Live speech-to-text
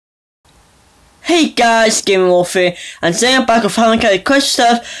Hey guys, Thegamingwolf here, and today I'm back with having kind of question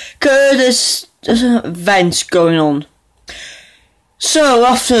stuff because there's an event going on. So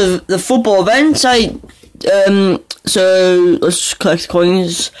after the football event, so let's just collect the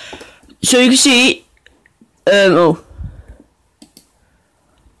coins. So you can see, as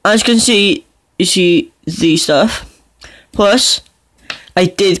you can see, you see the stuff. Plus, I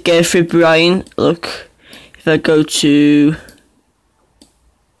did get a free Brian. Look, if I go to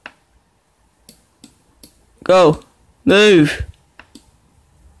go, move.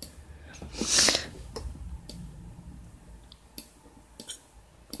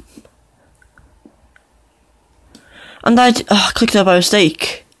 And I clicked that by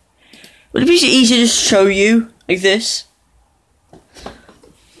mistake. Would it be easy to just show you like this?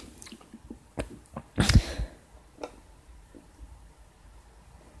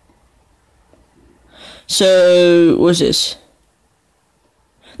 So, what's this?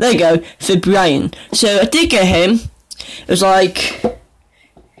 There you go, for Brian. So I did get him. It was like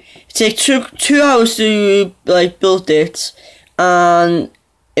it took 2 hours to build it, and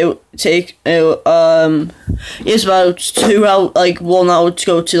it would take it's about 2 hours, 1 hour to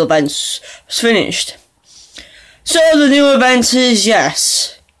go to the events was finished. So the new event is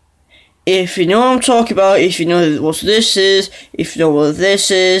yes. If you know what I'm talking about, if you know what this is, if you know what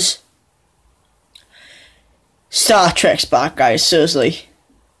this is, Star Trek's back, guys. Seriously.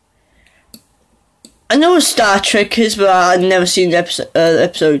 I know what Star Trek is, but I've never seen the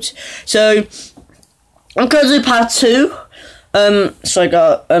episodes. So I'm currently part 2. So I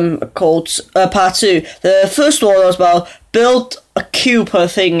got called part 2. The first one was about build a cube per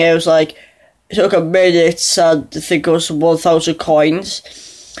thing. It was like it took a minute, and I think it was 1,000 coins.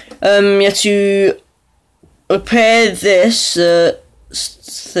 You had to repair this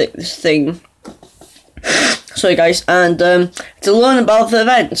thing. Sorry guys, and to learn about the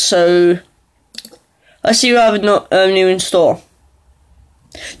event. So let's see what I have new in store.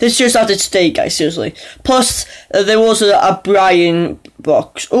 This just started today, guys. Seriously. Plus, there was a Brian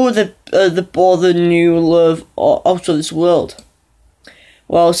box. Oh, the ball, the new love out of this world.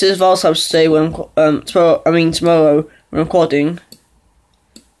 Well, since Valentine's Day, when tomorrow when I'm recording.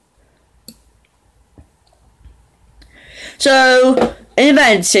 So, in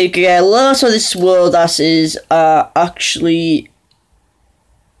events, you can get lots of this world that is actually.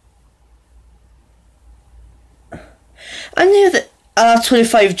 I knew that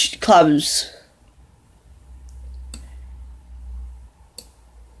 25 clubs.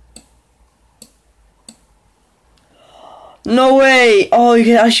 No way! Oh, you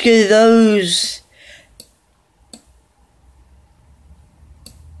can actually get those.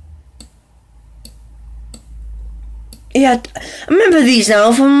 Yeah, I remember these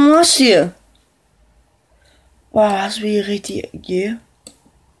now from last year. Wow, that's weer richtig year.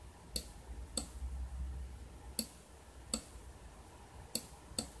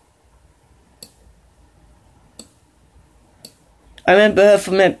 I remember her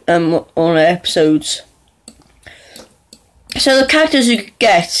from one of the episodes. So the characters you could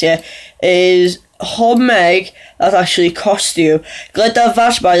get, yeah, is Meg, that actually cost you. Glenda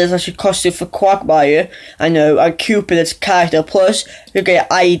Vashby, that actually cost you for Quagmire. I know, and Cupid as a character. Plus, you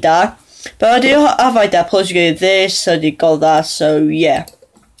get Ida. But I do have Ida, plus you get this, and you got that, so yeah.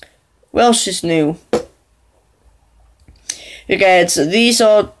 What else is new? You get, these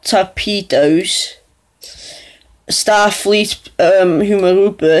are torpedoes. Starfleet Human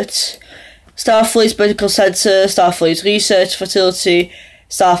Rupert, Starfleet Medical Center, Starfleet Research Facility,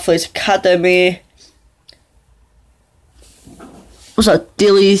 Starfleet Academy. What's that?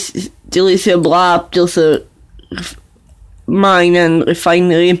 Dilithium Lab, Dilithium Mine and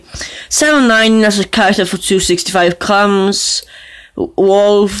Refinery. 79 as a character for 265 clams.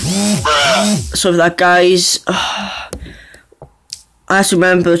 Wolf. Sorry for that, guys. I have to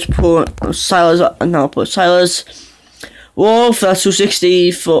remember to put Silas, and now put Silas. Wolf, that's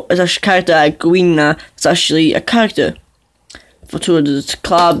 260 for as a character. Guina, it's actually a character for 200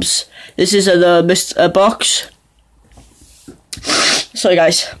 clubs. This is a box. Sorry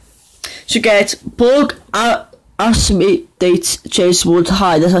guys. So get Bug Date Chase Wood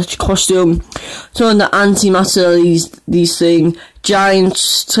High, that's actually costume. So on the antimatter these thing.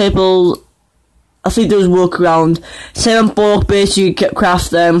 Giants, table. I think there's workaround. 7 bulk bits, you can craft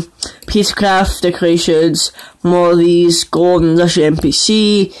them. Piece craft, decorations, more of these. Golden, that's your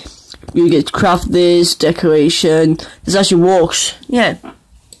NPC. You get to craft this, decoration. This actually works. Yeah.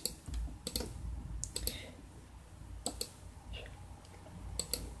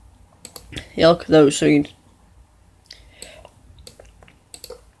 Yeah, look at those things.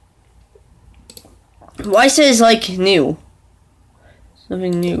 Why say it's like new?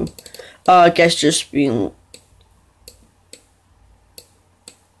 Something new. I guess just being.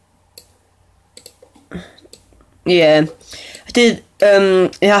 Yeah, I did.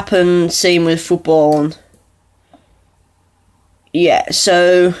 It happened same with football. And yeah,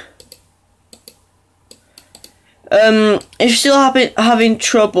 so if you're still having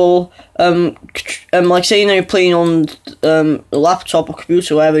trouble, like say you're playing on a laptop or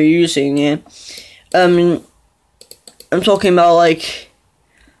computer, whatever you're using, yeah. I'm talking about like,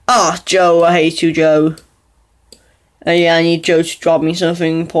 Joe, I hate you, Joe. Yeah, I need Joe to drop me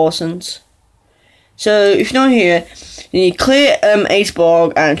something important. So if you're not here, you need clear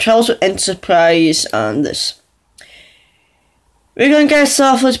Aceborg and Travels with Enterprise and this. We're gonna get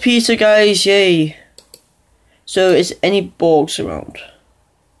Starfleet Peter, guys, yay. So is any Borgs around?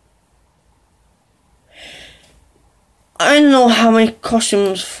 I don't know how many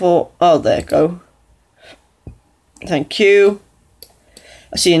costumes for. Oh, there you go. Thank you.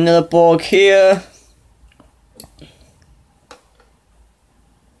 I see another Borg here.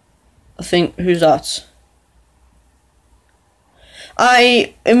 I think, who's that?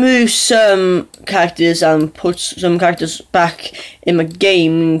 I removed some characters and put some characters back in my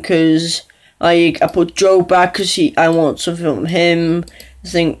game because I put Joe back because I want something from him. I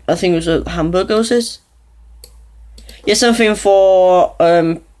think it was a hamburger, was it? Yeah, something for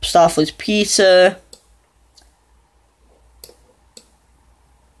Starfleet Peter.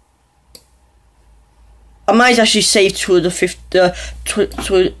 I might actually save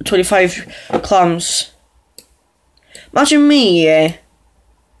 25 clams. Imagine me, yeah.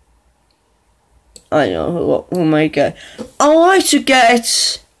 I don't know who might get. I like to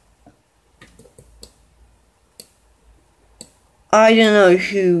get. I don't know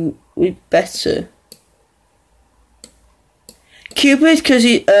who would be better. Cupid, because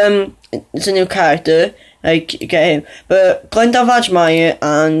it's a new character. I get him, but Glenda Vajmaya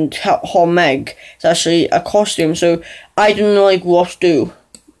and Meg is actually a costume, so I don't know like what to do.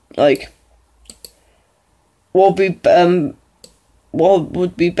 Like, what would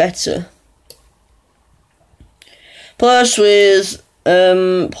be better? Plus with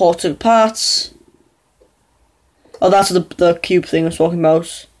ported parts. Oh, that's the cube thing I was talking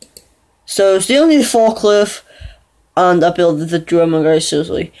about. So still need a forklift, and I built the drummer, guys,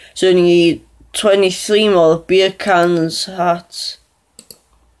 seriously. So you need 23 more beer cans, hats.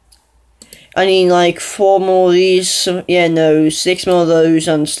 I need like 4 more of these. 6 more of those,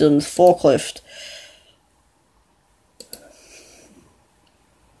 and still in the forklift.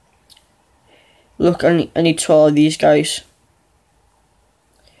 Look, I need 12 of these guys.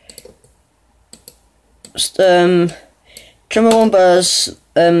 Drummer Wombas,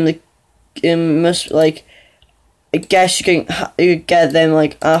 must like. I guess you can get them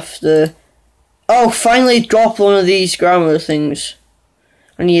like after. Oh, finally drop one of these grammar things.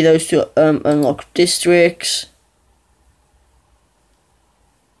 I need those to unlock districts.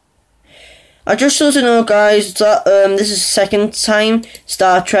 I just want to know, guys, that this is the second time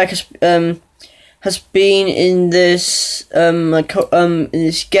Star Trek has been in this in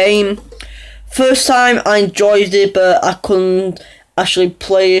this game. First time I enjoyed it, but I couldn't actually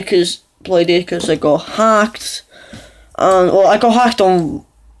play it because I got hacked. Well, I got hacked on.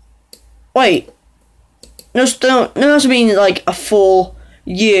 Wait. No, it hasn't been like a full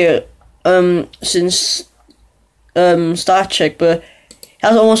year since Star Trek, but it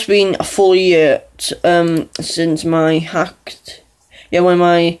has almost been a full year since my hacked. Yeah, when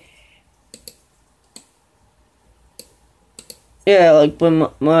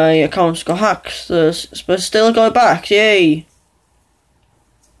my accounts got hacked, but still got it back. Yay!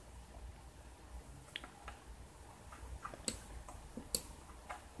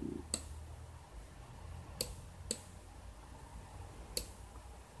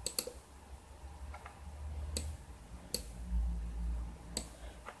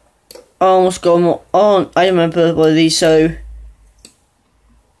 I almost got more. Oh, I remember one of these. So,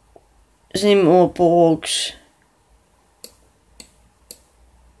 is there any more Borgs?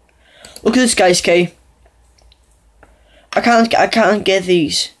 Look at this, guys. Okay, I can't get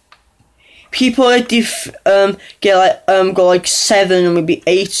these. People get got like 7 or maybe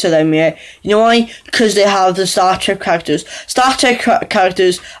 8 of them. Yeah, you know why? Because they have the Star Trek characters. Star Trek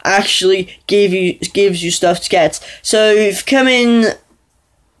characters actually gives you stuff to get. So if you come in.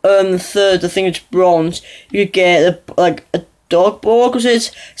 Third, I think it's bronze. You get a dog board, was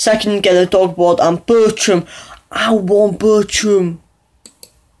it? Second, get a dog board and Bertram. I want Bertram.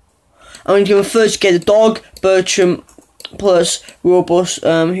 And when you first get a dog, Bertram plus robust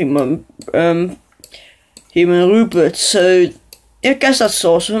human Rupert. So yeah, I guess that's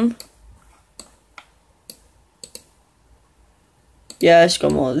awesome. Yeah, it's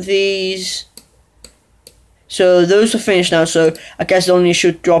got more of these. So those are finished now, so I guess I only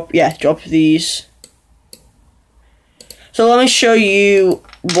should drop these. So let me show you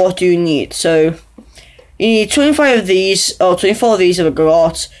what you need. So you need 25 of these, or 24 of these of a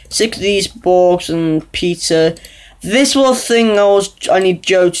garrote, 6 of these boards and pizza. This little thing I need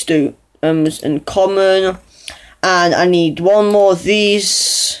Joe to do in common, and I need one more of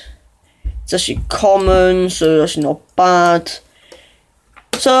these. It's actually common, so that's not bad.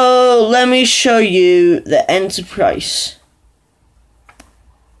 So let me show you the enterprise.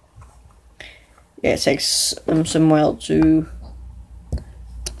 Yeah, it takes some while to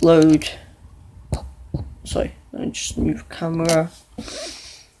load. Sorry, let me just move camera.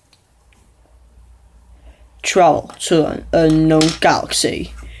 Travel to an unknown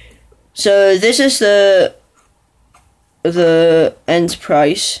galaxy. So this is the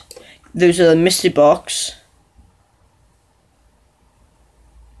enterprise. Those are the mystery box.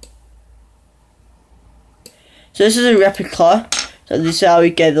 So this is a replica. So this is how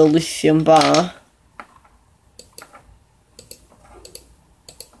we get the lithium bar.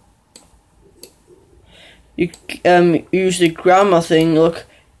 You use the grammar thing, look,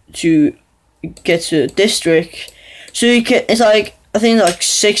 to get to the district. So you can, it's like, I think like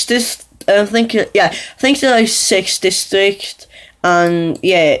 6 I think it's like 6 districts, and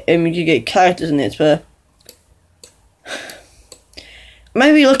yeah, you get characters in it, but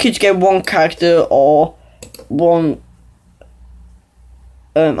maybe looking to get one character or one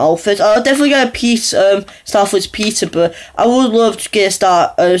outfit. I'll definitely get a piece Starfleet's pizza, but I would love to get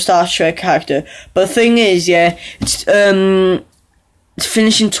a Star Trek character. But the thing is, yeah, it's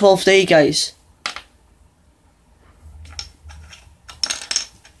finishing 12th day, guys.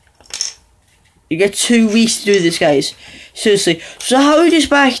 You get 2 weeks to do this, guys. Seriously. So how would you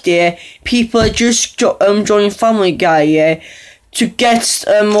expect, yeah, people are just joining Family Guy, yeah, to get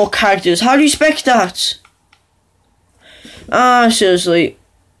more characters? How do you expect that? Seriously.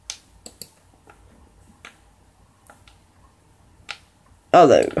 Oh,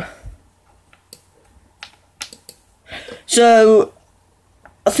 there we go. So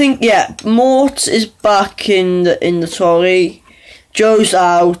I think, yeah, Mort is back in the Tory. Joe's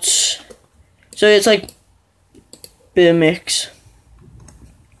out. So it's like bit of mix.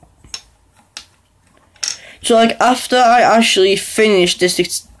 So like after I actually finish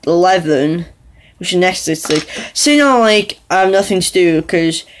District 11, which is next district, so now like I have nothing to do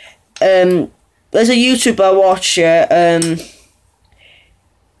because there's a YouTuber I watch,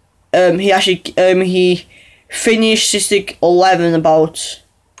 he finished District 11 about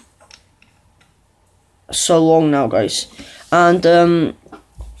so long now, guys, and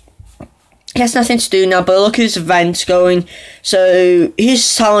he has nothing to do now, but look at his events going. So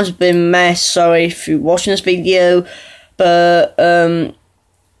his town's been messed. Sorry if you're watching this video, but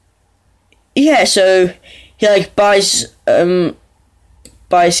yeah. So he like buys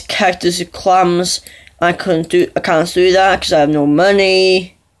characters of clams. I can't do that because I have no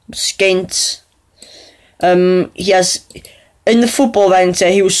money. I'm skint. He has in the football event.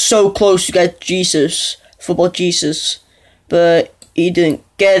 He was so close to get football Jesus, but he didn't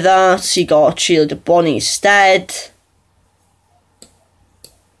get that. He got Shield of Bonnie instead.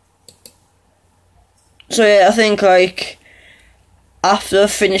 So yeah, I think like after I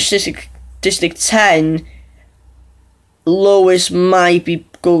finish District 10, Lois might be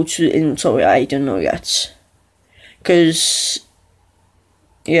go to inventory. I don't know yet, cause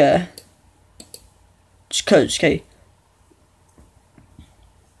yeah, just cause okay.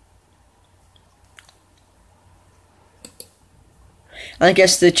 I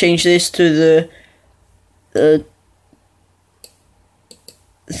guess they changed this to the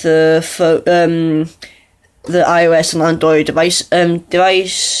iOS and Android device. I'm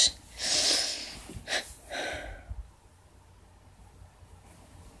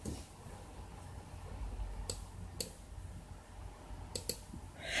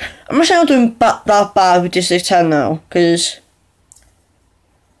actually not doing that bad with District 10 now, because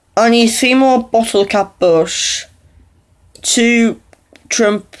I need 3 more bottle cap bush, 2 3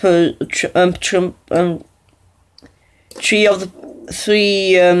 of the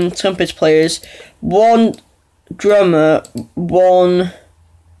 3 trumpet players, 1 drummer, 1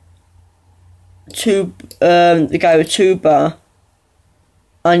 the guy with tuba.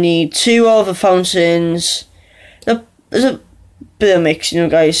 I need 2 other fountains. There's a bit of mix,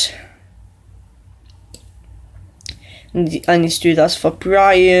 guys. I need to do that for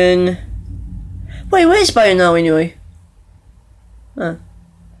Brian. Wait, where's Brian now anyway?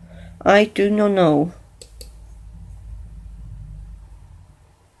 I do not know.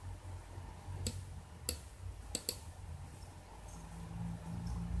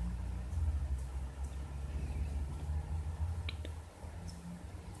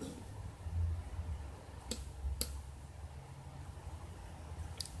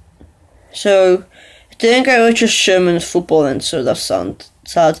 So didn't get Richard Sherman's football in, so that's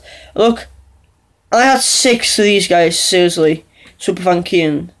sad. Look, I had 6 of these guys, seriously. Super funky,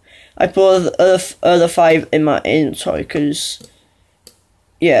 and I put the other 5 in my inventory, because,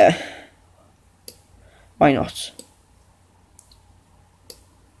 yeah, why not?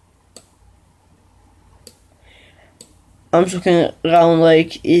 I'm just looking around,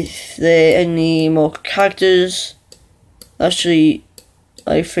 like, if there are any more characters actually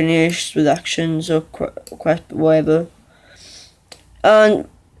I finished with actions or quest, whatever. And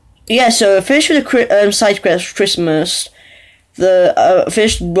yeah, so I finished with the side quest Christmas. The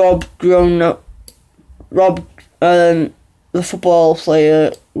finished Rob, the football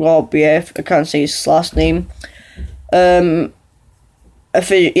player Rob. Yeah, I can't say his last name. I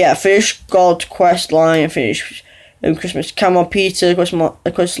finished God quest line. I finished Christmas Cameron Peter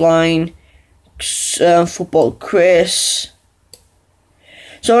quest line. Football Chris.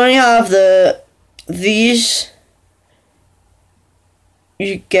 So I only have these.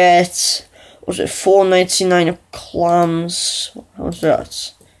 You get, what was it, $4.99 of clams. How was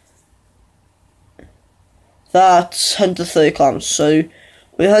that? That's 130 clams. So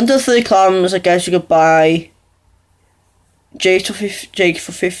with 130 clams, I guess you could buy Jake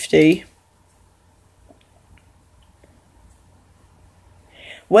for 50.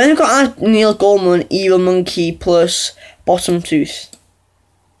 When I got Neil Goldman, Evil Monkey plus Bottom Tooth.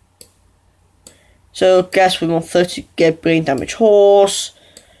 So guess we want 30 to get brain damage horse.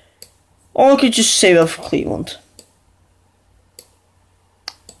 Or I could just save it for Cleveland.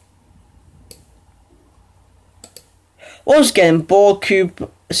 Once again, ball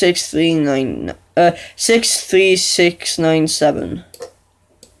cube 63697.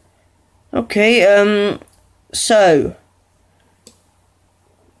 Okay, so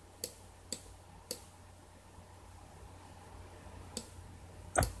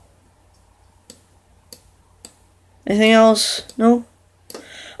anything else? No?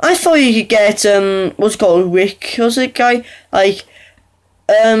 I thought you could get, what's it called, Rick, was it, guy? Like,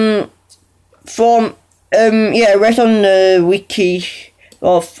 from, yeah, read on the wiki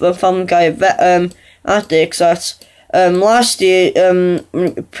of Family Guy, Addicts, that, last year,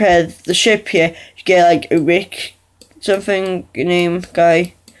 prepared the ship here, you get, like, a Rick, something, name,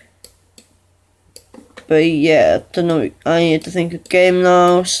 guy. But, yeah, I don't know, I need to think of game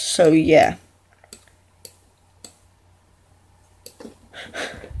now, so, yeah.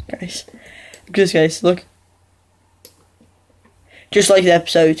 Guys, look. Just like the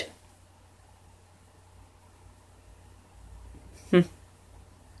episode.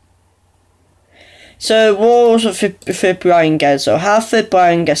 So, what was it for Brian gets? So, half of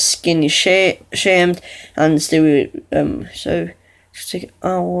Brian gets skinny shamed, and still, so, just take,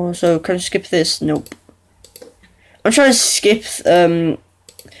 oh, so, can I skip this? Nope. I'm trying to skip, well,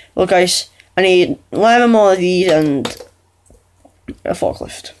 guys, I need 11 more of these and a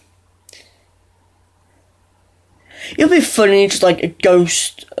forklift. It'll be funny, just like a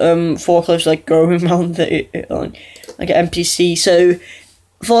ghost forklift, like going around like an NPC. So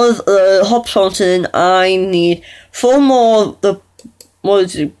for the Hop Fountain, I need 4 more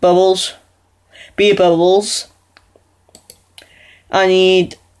bubbles, beer bubbles. I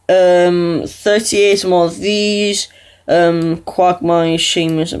need 38 more of these. Quagmire,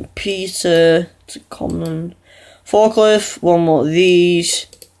 Seamus, and Peter. It's a common. Forklift, 1 more of these.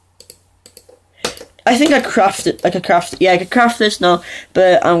 I think I could craft this now,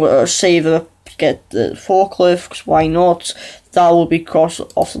 but I'm going to save up to get the forklift, because why not? That will be crossed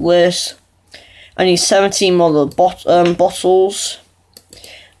off the list. I need 17 more bottles.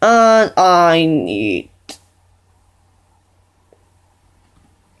 And I need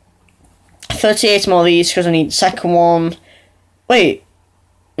 38 more of these, because I need the second one. Wait.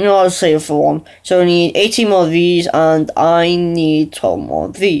 No, I'll save it for 1. So I need 18 more of these, and I need 12 more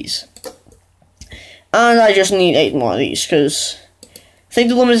of these. And I just need 8 more of these, because I think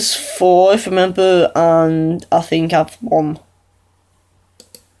the limit is 4, if I remember, and I think I have 1.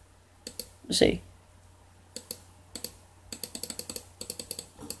 Let's see.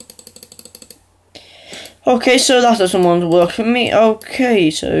 Okay, so that doesn't want to work for me.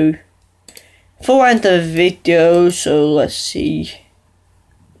 Okay, so before I end the video, so let's see.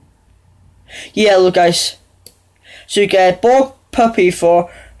 Yeah, look, guys. So you get Borg Puppy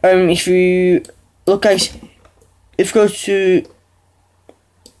for if you look, guys. If you go to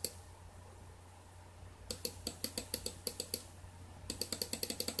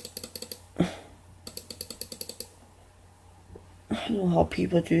I don't know how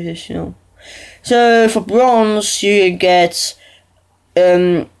people do this, you know. So for bronze, you get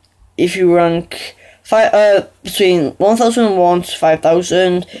if you rank between 1001 to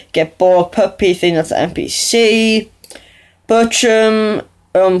 5000. Get Borg Puppy thing, that's the NPC. Bertram,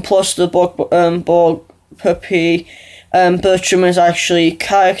 plus the Borg Puppy. Bertram is actually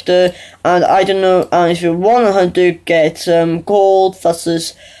character, and I don't know. And if you want to get gold, that's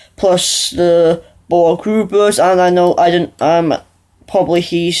this plus the Borg Groupers, and I know probably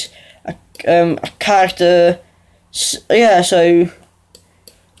he's a character. Yeah, so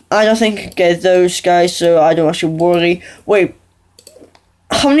I don't think I can get those guys, so I don't actually worry. Wait,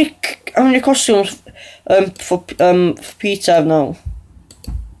 how many costumes for Peter now?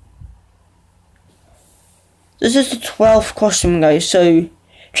 This is the 12th costume, guys, so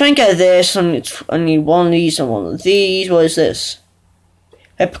try and get this. I need one of these and one of these. What is this?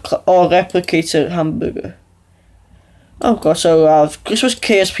 Replicator hamburger. Oh god, so I have Christmas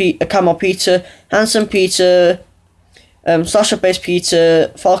Chaos Camel Peter, Handsome Peter, Slasher Base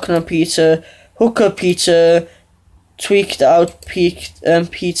Peter, Falconer Peter, Hooker Peter, Tweaked Out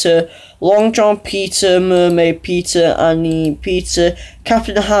Peter, Long John Peter, Mermaid Peter, Annie Peter,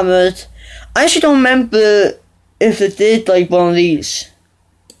 Captain Hammered. I actually don't remember if they did like one of these.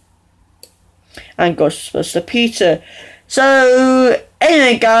 And Ghostbuster Peter. So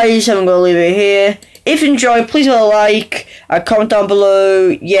anyway, guys, I'm gonna leave it here. If you enjoyed, please leave a like, a comment down below.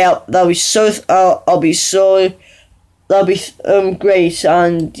 Yeah, that'll be so. That'll be great.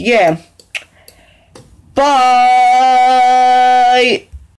 And yeah, bye.